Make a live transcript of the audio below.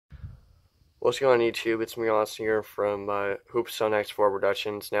What's going on YouTube? It's me, Austin, here from Syma X11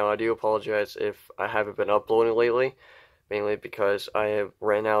 Productions. Now, I do apologize if I haven't been uploading lately, mainly because I have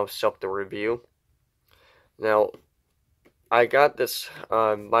ran out of stuff to review. Now, I got this,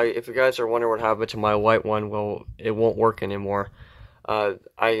 if you guys are wondering what happened to my white one, well, it won't work anymore.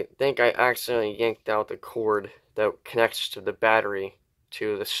 I think I accidentally yanked out the cord that connects to the battery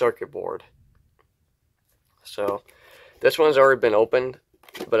to the circuit board. So, this one's already been opened.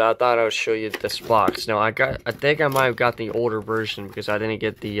 But I thought I would show you this box. Now I think I might have got the older version because I didn't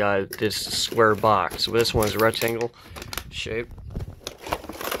get the this square box. So this one's rectangle shape.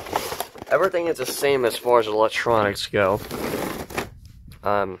 Everything is the same as far as electronics go.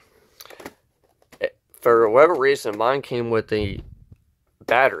 For whatever reason, mine came with the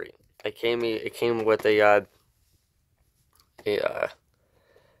battery. It came with a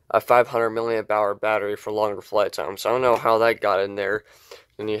 500 milliamp hour battery for longer flight time. So I don't know how that got in there.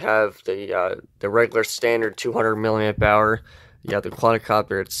 Then you have the regular standard 200 milliamp hour. You have the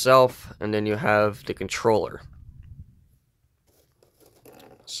quadcopter itself, and then you have the controller.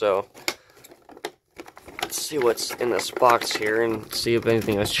 So let's see what's in this box here and see if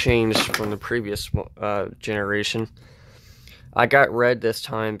anything has changed from the previous generation. I got red this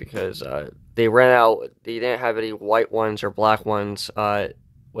time because they ran out. They didn't have any white ones or black ones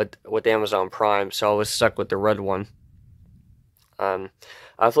with Amazon Prime, so I was stuck with the red one.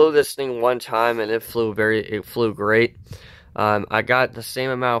 I flew this thing one time and it flew great. I got the same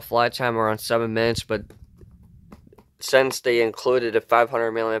amount of flight time, around 7 minutes, but since they included a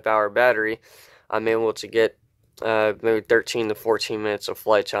 500 milliamp hour battery, I'm able to get maybe 13 to 14 minutes of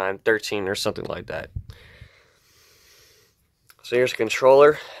flight time, 13 or something like that. So here's the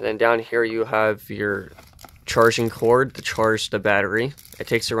controller, and then down here you have your charging cord to charge the battery. It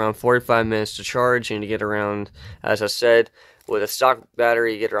takes around 45 minutes to charge, and you get around, as I said, with a stock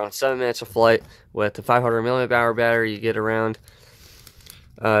battery, you get around 7 minutes of flight. With the 500 milliamp hour battery, you get around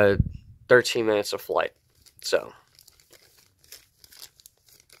 13 minutes of flight. So,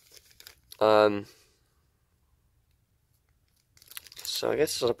 so I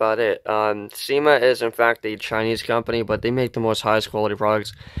guess that's about it. Syma is in fact a Chinese company, but they make the most highest quality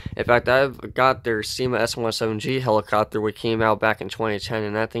products. In fact, I've got their Syma X11 helicopter, which came out back in 2010,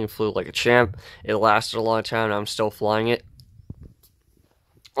 and that thing flew like a champ. It lasted a long time, and I'm still flying it.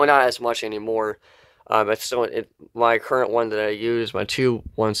 Well, not as much anymore. It's still my current one that I use. My two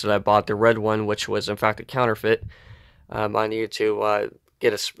ones that I bought, the red one, which was in fact a counterfeit. I needed to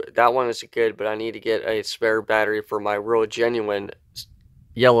get that one is good, but I need to get a spare battery for my real genuine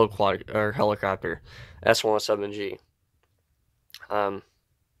yellow helicopter, S107G. So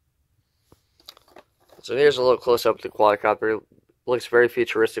here's a little close up of the quadcopter. It looks very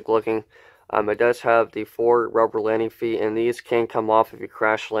futuristic looking. It does have the 4 rubber landing feet, and these can come off if you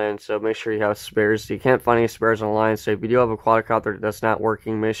crash land, so make sure you have spares. You can't find any spares online, so if you do have a quadcopter that's not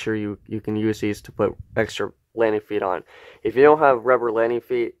working, make sure you can use these to put extra landing feet on. If you don't have rubber landing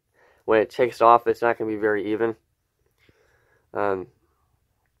feet, when it takes off, it's not going to be very even.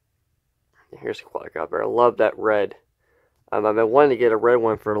 Here's the quadcopter. I love that red. I've been wanting to get a red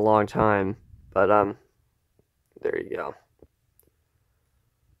one for a long time, but there you go.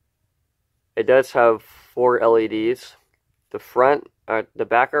 It does have 4 LEDs. The front, the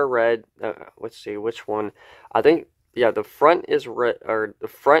back are red. Let's see which one. I think, yeah, the front is red, or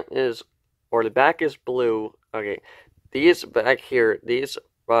the back is blue. Okay, these back here, these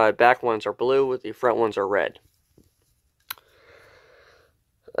back ones are blue. The front ones are red.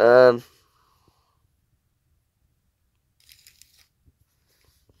 The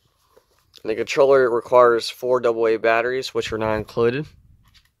controller requires 4 AA batteries, which are not included.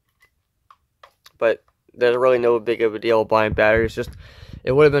 But there's really no big of a deal buying batteries. Just,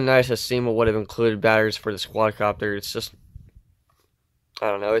 it would have been nice if Syma would have included batteries for this quadcopter. It's just,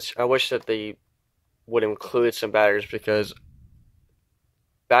 I don't know. I wish that they would include some batteries, because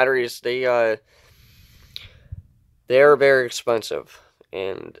batteries, they are very expensive,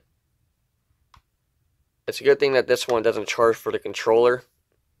 and it's a good thing that this one doesn't charge for the controller.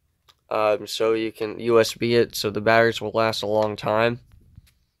 So you can USB it, so the batteries will last a long time,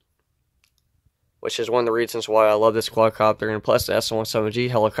 which is one of the reasons why I love this quadcopter. And plus the S107G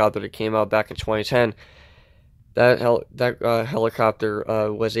helicopter that came out back in 2010, that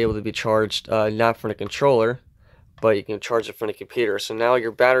helicopter was able to be charged not from the controller, but you can charge it from the computer. So now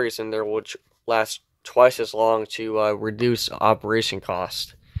your batteries in there will last twice as long to reduce operation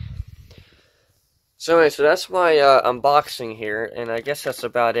cost. So anyway, so that's my unboxing here, and I guess that's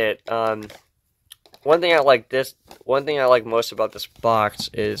about it. One thing I like most about this box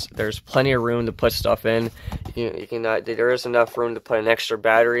is there's plenty of room to put stuff in. You can there is enough room to put an extra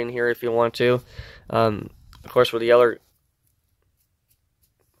battery in here if you want to. Of course, with the other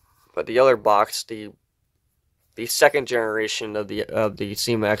box, the second generation of the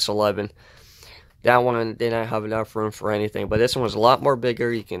Syma X11, that one didn't have enough room for anything. But this one was a lot more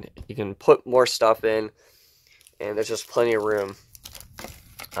bigger. You can put more stuff in, and there's just plenty of room.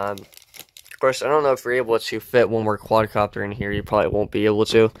 Of course, I don't know if you're able to fit one more quadcopter in here. You probably won't be able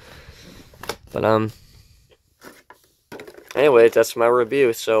to. But anyway, that's my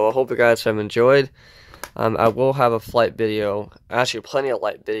review. So I hope you guys have enjoyed. I will have a flight video, actually plenty of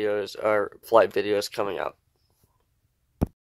flight videos coming out.